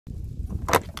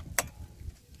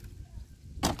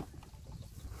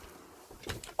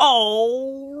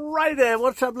Alright there,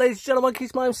 what's up ladies and gentlemen,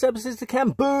 keep my Seb Sister Cam.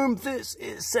 Boom, this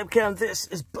is Seb Cam, this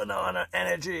is Banana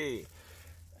Energy.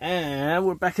 And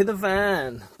we're back in the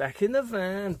van, back in the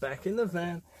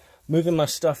van. Moving my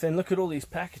stuff in, look at all these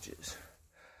packages.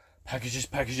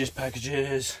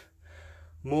 Packages.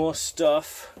 More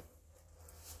stuff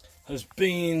has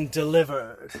been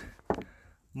delivered.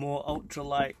 More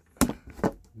ultralight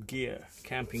gear,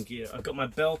 camping gear. I've got my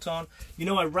belt on. You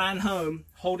know, I ran home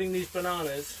holding these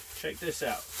bananas. Check this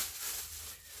out.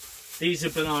 These are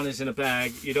bananas in a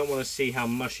bag. You don't want to see how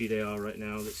mushy they are right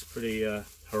now. That's pretty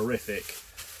horrific.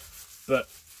 But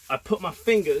I put my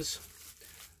fingers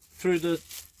through the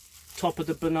top of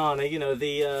the banana, you know,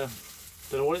 the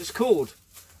don't know what it's called,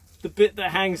 the bit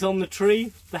that hangs on the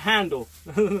tree, the handle.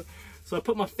 So I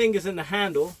put my fingers in the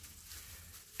handle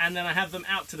and then I have them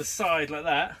out to the side like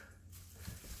that.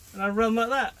 And I run like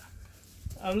that.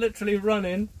 I'm literally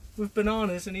running with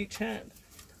bananas in each hand.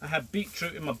 I have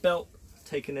beetroot in my belt,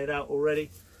 taking it out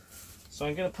already. So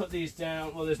I'm going to put these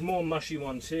down. Well, there's more mushy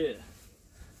ones here.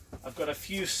 I've got a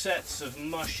few sets of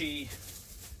mushy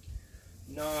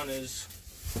nanas.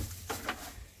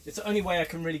 It's the only way I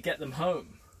can really get them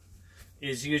home,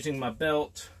 is using my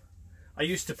belt. I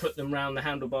used to put them around the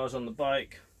handlebars on the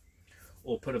bike,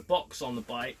 or put a box on the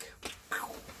bike.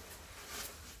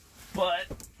 But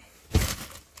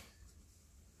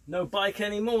no bike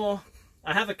anymore.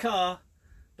 I have a car,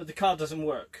 but the car doesn't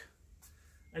work.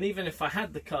 And even if I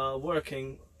had the car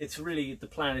working, it's really, the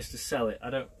plan is to sell it.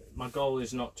 My goal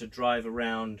is not to drive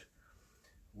around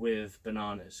with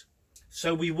bananas.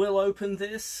 So we will open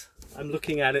this. I'm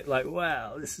looking at it like,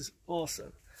 wow, this is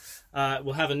awesome.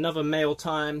 We'll have another mail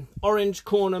time, orange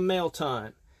corner mail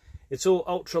time. It's all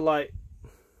ultralight,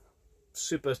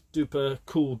 super duper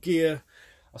cool gear.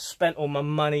 I spent all my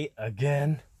money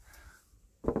again.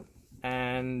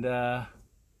 And that'll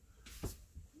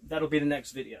be the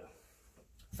next video.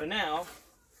 For now,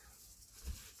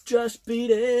 just beat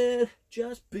it,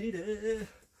 beat it.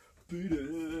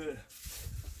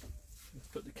 Let's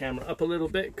put the camera up a little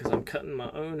bit because I'm cutting my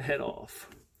own head off.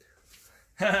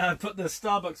 I put the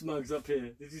Starbucks mugs up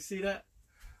here. Did you see that?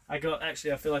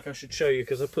 Actually, I feel like I should show you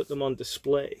because I put them on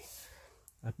display.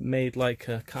 I've made like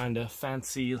a kind of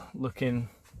fancy looking,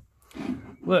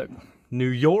 look, New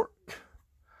York.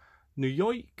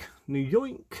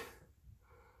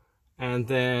 And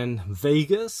then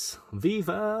Vegas,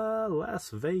 Viva Las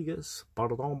Vegas,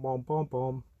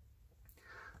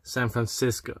 San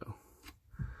Francisco.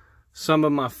 Some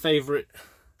of my favorite,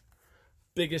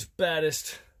 biggest,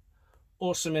 baddest,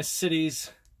 awesomest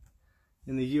cities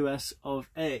in the US of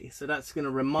A. So that's going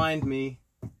to remind me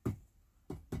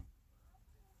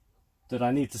that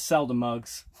I need to sell the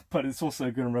mugs, but it's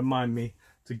also going to remind me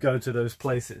to go to those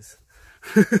places.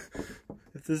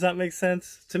 Does that make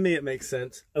sense? To me it makes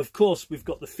sense. Of course, we've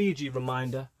got the Fiji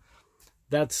reminder.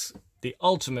 That's the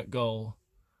ultimate goal.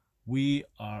 We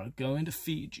are going to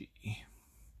Fiji.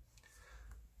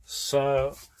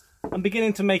 So I'm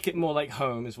beginning to make it more like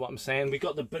home is what I'm saying. We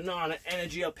got the Banana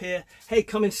Energy up here. Hey,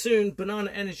 coming soon,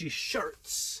 Banana Energy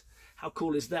shirts. How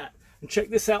cool is that? And check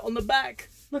this out on the back.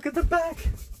 Look at the back.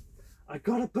 I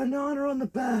got a banana on the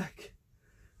back.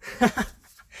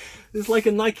 It's like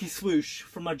a Nike swoosh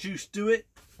from my Juice Do It.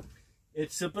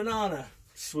 It's a banana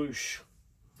swoosh.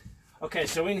 Okay,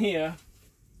 so in here,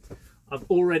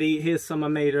 here's some I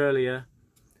made earlier.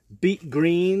 Beet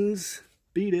greens,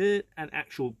 beet it, and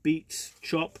actual beets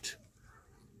chopped.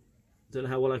 Don't know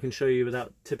how well I can show you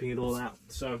without tipping it all out.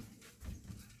 So,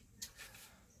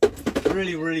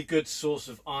 really good source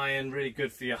of iron, really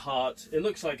good for your heart. It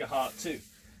looks like a heart too.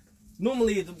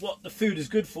 Normally, what the food is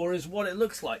good for is what it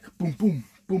looks like. Boom, boom,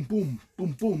 boom, boom,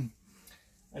 boom, boom.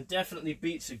 And definitely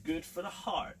beets are good for the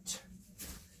heart.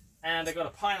 And I got a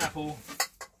pineapple,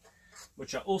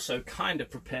 which I also kind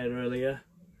of prepared earlier.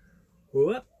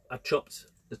 Whoop, I chopped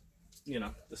the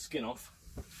skin off.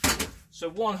 So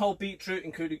one whole beetroot,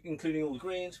 including all the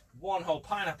greens. One whole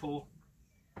pineapple.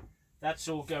 That's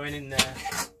all going in there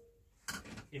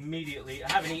immediately.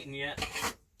 I haven't eaten yet.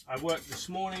 I worked this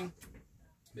morning.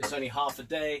 It's only half a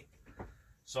day,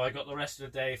 so I got the rest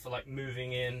of the day for like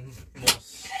moving in more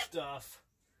stuff.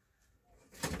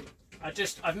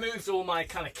 I've moved all my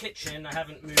kind of kitchen. I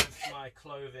haven't moved my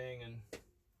clothing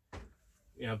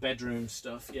and bedroom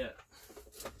stuff yet.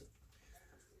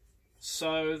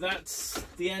 So that's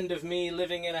the end of me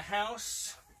living in a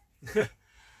house.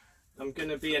 I'm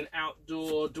gonna be an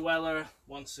outdoor dweller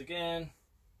once again,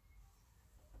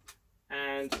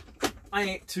 and I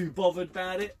ain't too bothered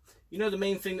about it. You know, the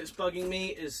main thing that's bugging me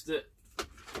is that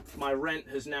my rent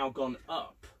has now gone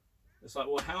up. It's like,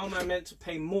 well, how am I meant to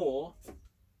pay more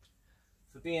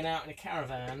for being out in a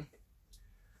caravan,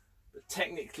 but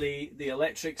technically the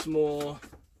electric's more.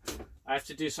 I have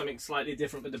to do something slightly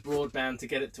different with the broadband to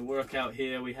get it to work out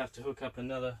here. We have to hook up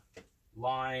another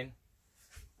line.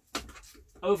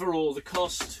 Overall, the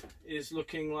cost is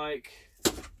looking like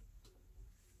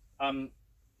I'm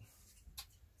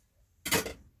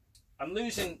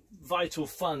losing vital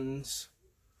funds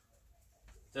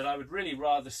that I would really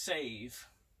rather save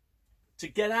to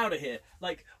get out of here.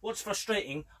 Like, what's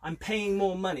frustrating, I'm paying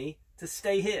more money to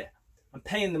stay here. I'm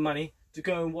paying the money to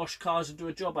go and wash cars and do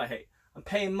a job I hate. I'm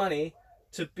paying money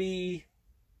to be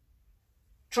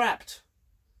trapped.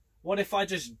 What if I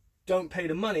just don't pay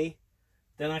the money,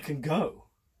 then I can go.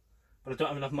 But I don't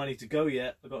have enough money to go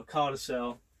yet. I've got a car to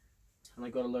sell, and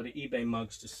I've got a load of eBay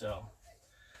mugs to sell.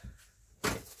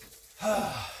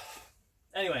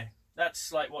 Anyway,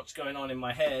 that's like what's going on in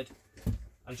my head.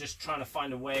 I'm just trying to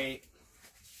find a way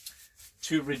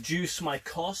to reduce my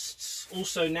costs.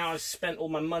 Also, now I've spent all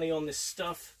my money on this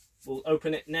stuff. We'll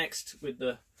open it next with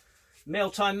the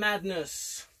Mailtime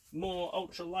Madness. More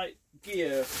ultralight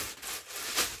gear.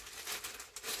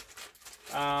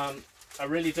 I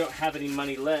really don't have any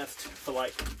money left for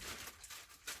like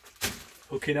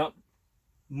hooking up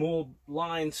more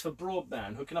lines for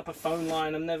broadband, hooking up a phone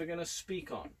line I'm never going to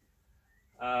speak on,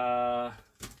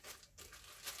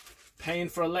 paying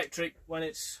for electric when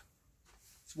it's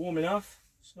warm enough.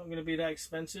 It's not going to be that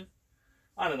expensive.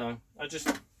 I don't know. I just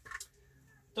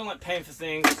don't like paying for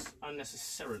things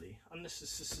unnecessarily.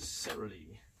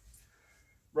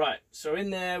 Right, so in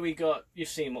there we got, you've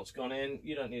seen what's gone in.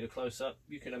 You don't need a close-up.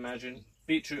 You can imagine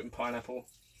beetroot and pineapple.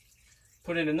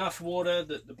 Put in enough water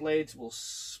that the blades will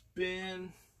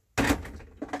spin.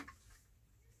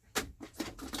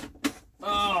 Oh,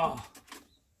 I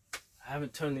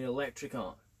haven't turned the electric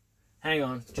on. Hang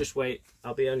on, just wait.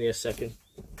 I'll be only a second.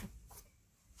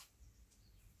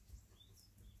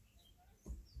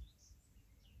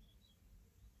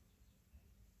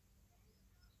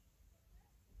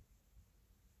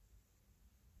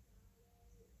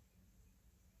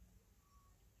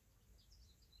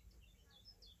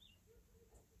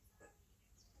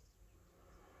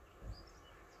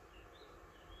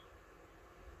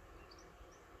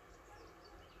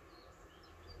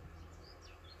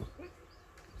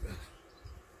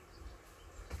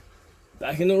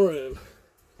 Back in the room.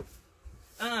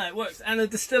 Ah, it works. And the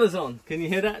distiller's on. Can you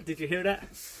hear that? Did you hear that?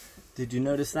 Did you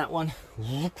notice that one?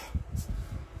 Whoop.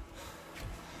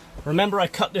 Remember I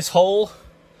cut this hole?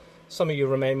 Some of you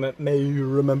may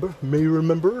remember.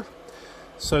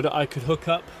 So that I could hook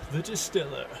up the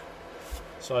distiller.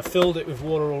 So I filled it with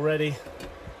water already.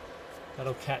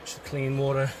 That'll catch the clean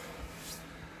water.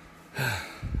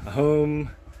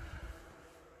 Home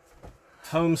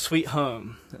sweet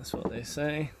home. That's what they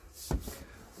say.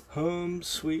 Home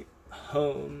sweet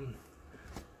home.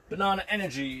 Banana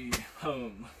energy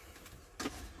home.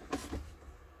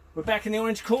 We're back in the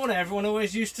orange corner. Everyone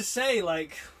always used to say,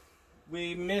 like,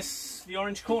 we miss the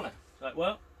orange corner. Like,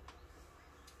 well,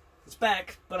 it's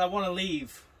back, but I want to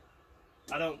leave.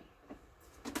 I don't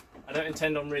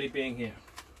intend on really being here.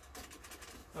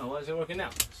 Oh, why is it working now?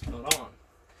 It's not on.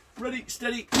 Ready,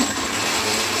 steady.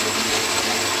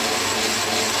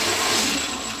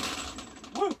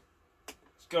 Woo!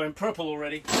 It's going purple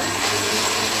already.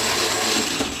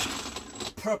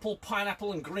 Purple,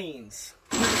 pineapple, and greens.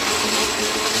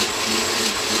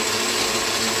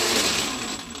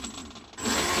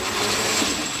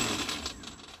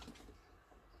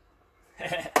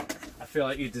 I feel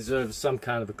like you deserve some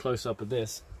kind of a close-up of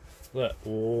this. Look.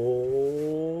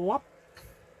 Whoop.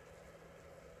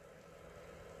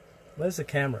 Where's the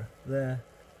camera? There.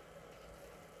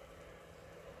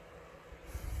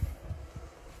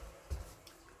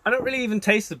 I don't really even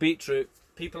taste the beetroot.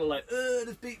 People are like, "Oh,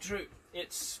 there's beetroot."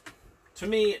 To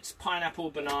me, it's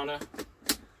pineapple, banana.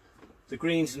 The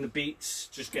greens and the beets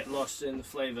just get lost in the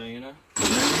flavor, you know?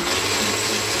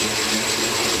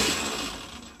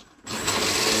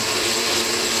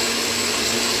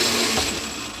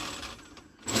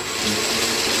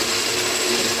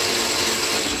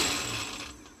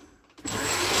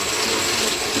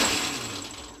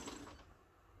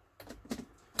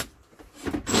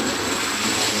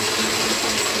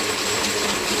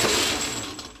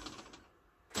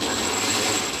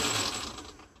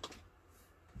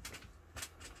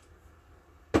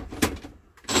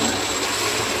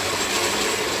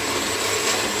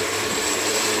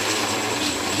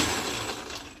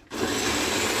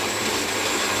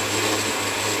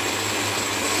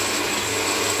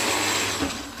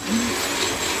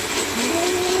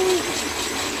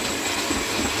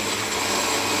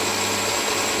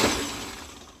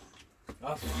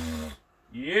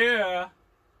 Yeah.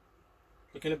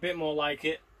 Looking a bit more like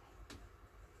it.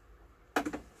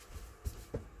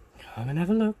 Come and have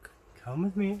a look. Come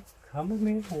with me. Come with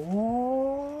me.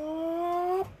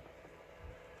 Whoa.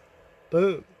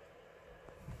 Boom.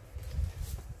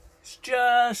 It's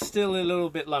just still a little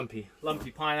bit lumpy.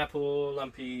 Lumpy pineapple,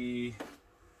 lumpy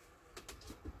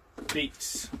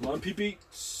beets. Lumpy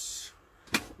beets.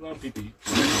 Lumpy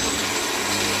beets.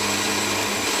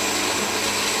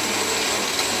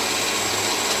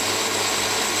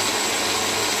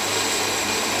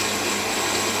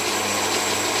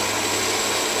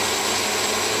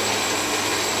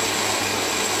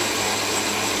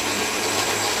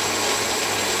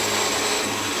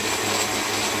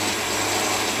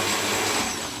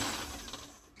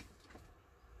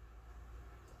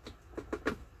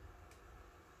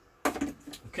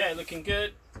 Okay, looking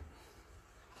good.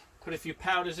 Put a few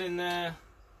powders in there.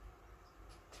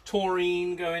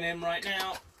 Taurine going in right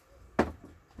now.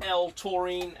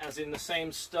 L-taurine, as in the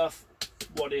same stuff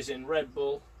what is in Red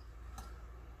Bull.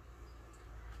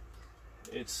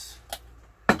 It's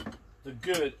the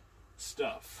good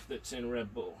stuff that's in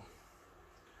Red Bull,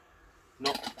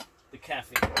 not the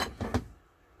caffeine.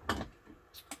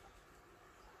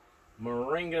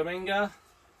 Moringa Minga.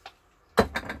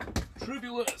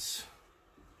 Tribulus.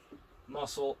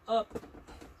 Muscle up.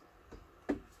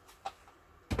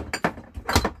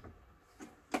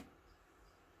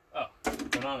 Oh,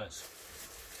 bananas.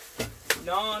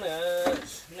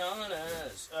 Bananas.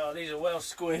 Bananas. Oh, these are well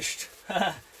squished.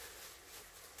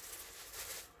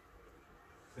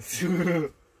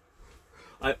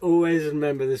 I always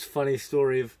remember this funny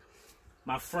story of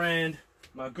my friend,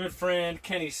 my good friend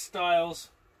Kenny Stiles.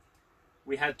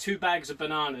 We had 2 bags of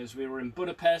bananas. We were in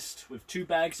Budapest with 2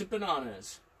 bags of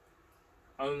bananas.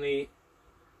 Only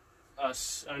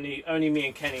us, only me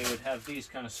and Kenny would have these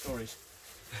kind of stories.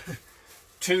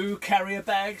 2 carrier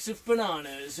bags of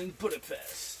bananas in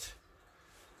Budapest.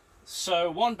 So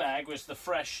 1 bag was the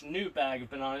fresh new bag of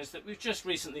bananas that we've just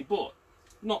recently bought.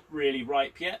 Not really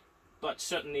ripe yet, but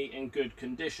certainly in good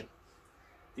condition.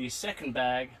 The second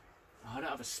bag, oh, I don't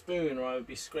have a spoon or I would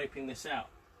be scraping this out.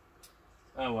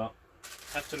 Oh well,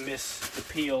 have to miss the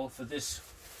peel for this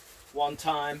one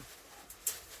time.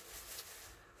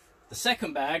 The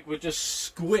second bag would just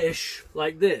squish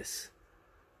like this.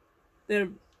 They're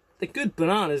good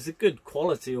bananas, they're good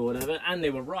quality or whatever, and they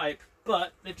were ripe,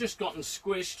 but they've just gotten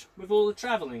squished with all the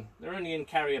travelling. They're only in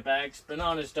carrier bags.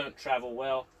 Bananas don't travel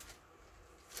well.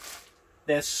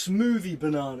 They're smoothie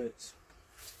bananas.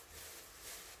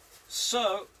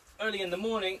 So, early in the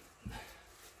morning,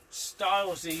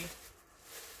 Stylesy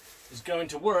is going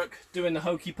to work doing the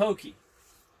hokey pokey.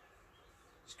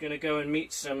 He's going to go and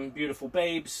meet some beautiful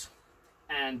babes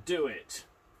and do it.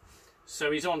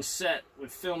 So he's on set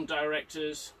with film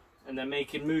directors and they're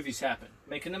making movies happen,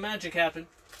 making the magic happen.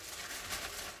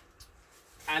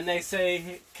 And they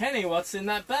say, Kenny, what's in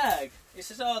that bag? He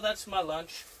says, oh, that's my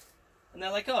lunch. And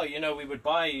they're like, oh, you know, we would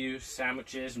buy you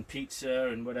sandwiches and pizza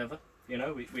and whatever. You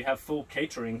know, we have full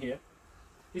catering here.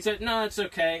 He said, no, it's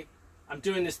okay. I'm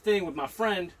doing this thing with my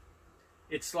friend.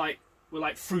 It's like, we're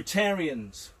like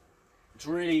fruitarians. It's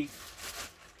really,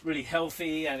 really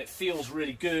healthy and it feels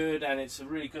really good and it's a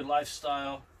really good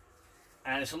lifestyle.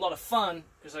 And it's a lot of fun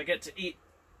because I get to eat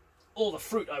all the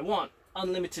fruit I want.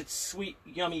 Unlimited sweet,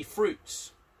 yummy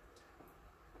fruits.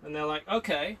 And they're like,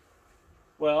 okay,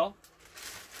 well,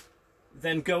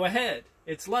 then go ahead.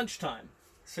 It's lunchtime.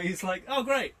 So he's like, oh,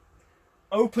 great.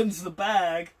 Opens the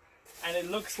bag and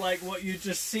it looks like what you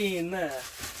just seen there.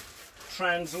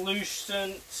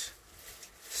 Translucent,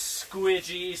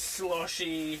 squidgy,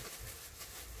 sloshy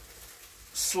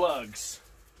slugs.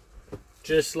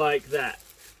 Just like that.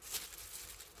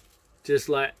 Just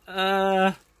like,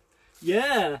 yeah.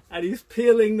 And he's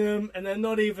peeling them and they're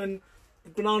not even, the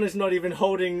banana's not even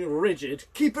holding rigid.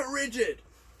 Keep it rigid.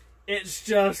 It's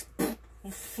just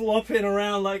flopping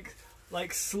around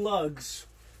like slugs.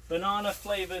 Banana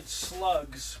flavored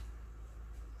slugs.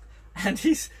 And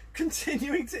he's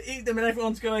continuing to eat them and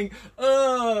everyone's going,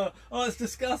 oh, it's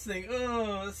disgusting.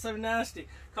 Oh, it's so nasty.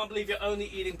 Can't believe you're only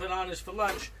eating bananas for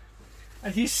lunch.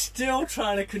 And he's still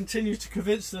trying to continue to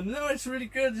convince them, no, it's really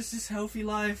good. This is healthy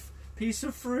life. Piece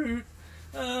of fruit.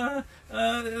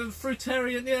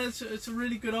 Fruitarian. Yeah, it's a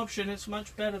really good option. It's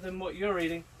much better than what you're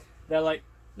eating. They're like,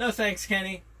 no thanks,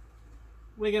 Kenny.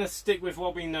 We're going to stick with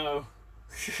what we know.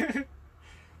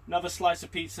 Another slice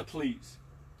of pizza, please.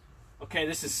 Okay,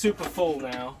 this is super full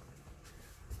now.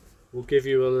 We'll give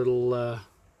you a little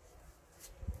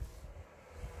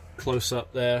close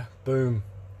up there. Boom.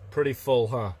 Pretty full,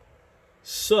 huh?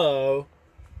 So,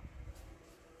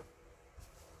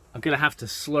 I'm going to have to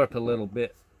slurp a little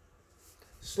bit.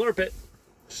 Slurp it.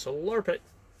 slurp it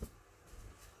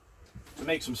to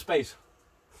make some space.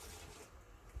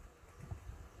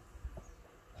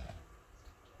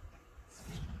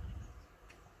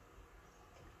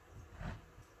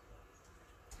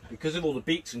 Because of all the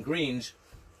beets and greens,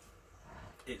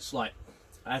 it's like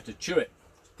I have to chew it.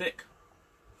 It's thick.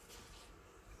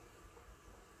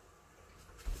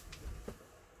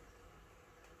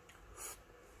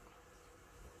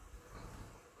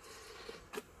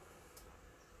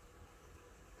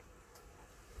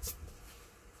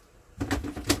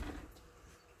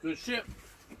 Good shit.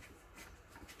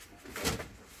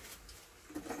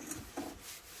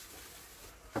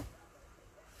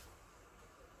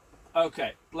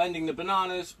 Okay, blending the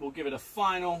bananas, we'll give it a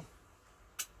final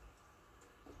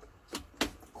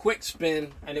quick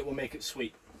spin and it will make it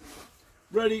sweet.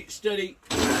 Ready, steady.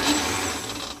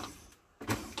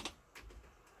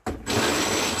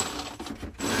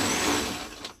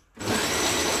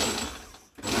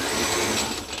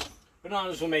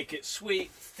 Bananas will make it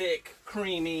sweet, thick,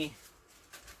 creamy,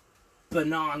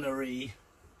 banana-y.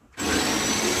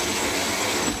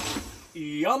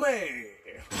 Yummy!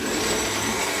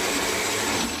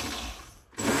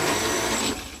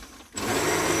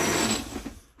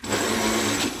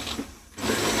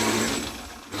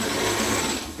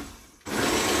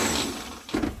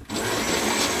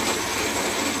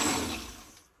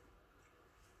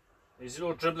 Is it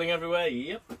all dribbling everywhere?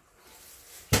 Yep,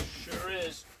 sure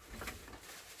is.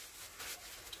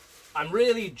 I'm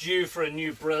really due for a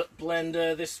new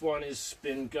blender. This one has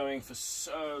been going for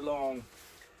so long,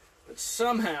 but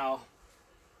somehow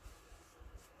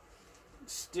it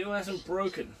still hasn't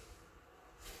broken.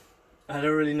 I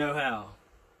don't really know how.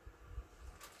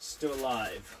 It's still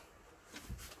alive.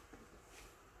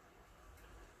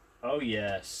 Oh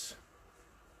yes.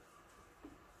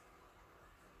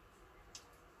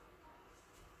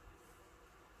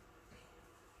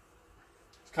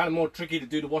 Kind of more tricky to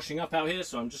do the washing up out here,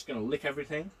 so I'm just going to lick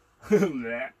everything.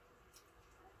 I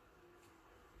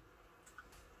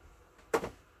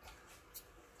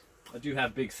do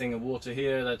have a big thing of water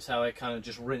here. That's how I kind of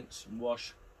just rinse and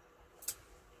wash.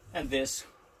 And this,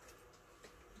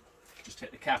 just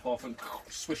take the cap off and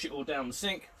swish it all down the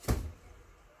sink.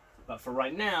 But for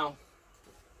right now,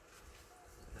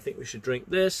 I think we should drink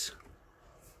this.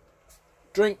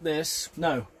 Drink this.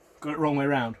 No, got it wrong way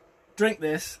around. Drink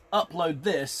this, upload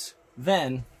this,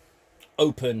 then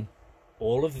open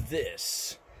all of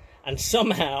this and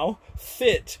somehow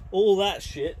fit all that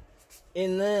shit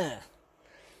in there.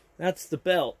 That's the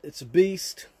belt. It's a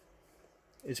beast.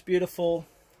 It's beautiful.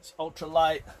 It's ultra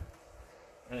light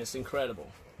and it's incredible.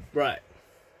 Right.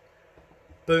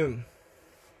 Boom.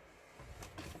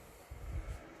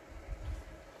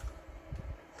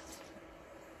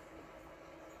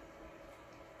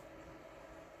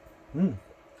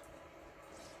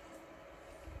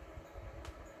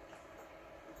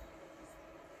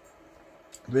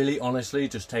 Really, honestly,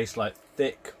 just tastes like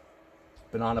thick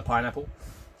banana pineapple.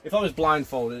 If I was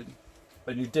blindfolded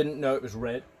and you didn't know it was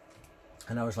red,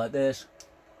 and I was like this,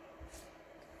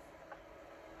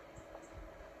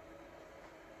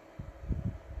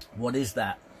 what is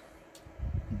that?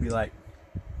 You'd be like,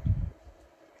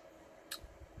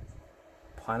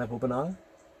 pineapple banana?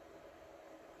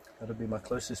 That'll be my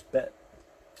closest bet,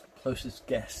 closest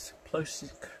guess,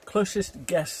 closest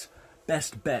guess,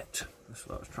 best bet. That's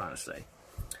what I was trying to say.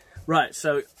 Right,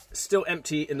 so still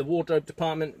empty in the wardrobe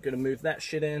department. Gonna move that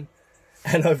shit in.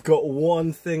 And I've got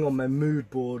one thing on my mood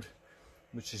board,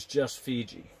 which is just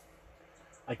Fiji.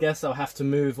 I guess I'll have to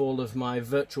move all of my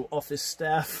virtual office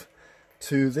staff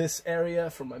to this area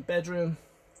from my bedroom.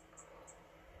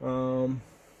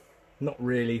 Not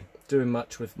really doing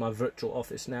much with my virtual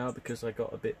office now because I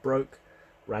got a bit broke,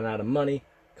 ran out of money,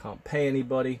 can't pay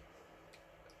anybody.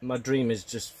 My dream is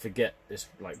just forget this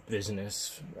like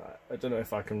business. I don't know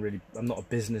if I can really, I'm not a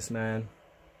businessman.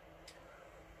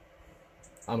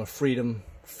 I'm a freedom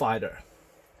fighter.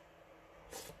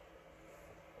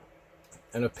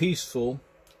 And a peaceful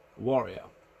warrior.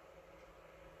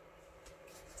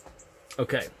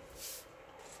 Okay.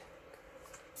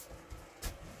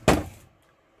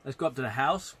 Let's go up to the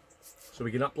house so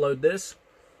we can upload this.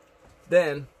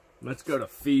 Then let's go to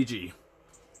Fiji.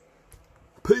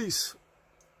 Peace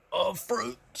of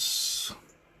fruits.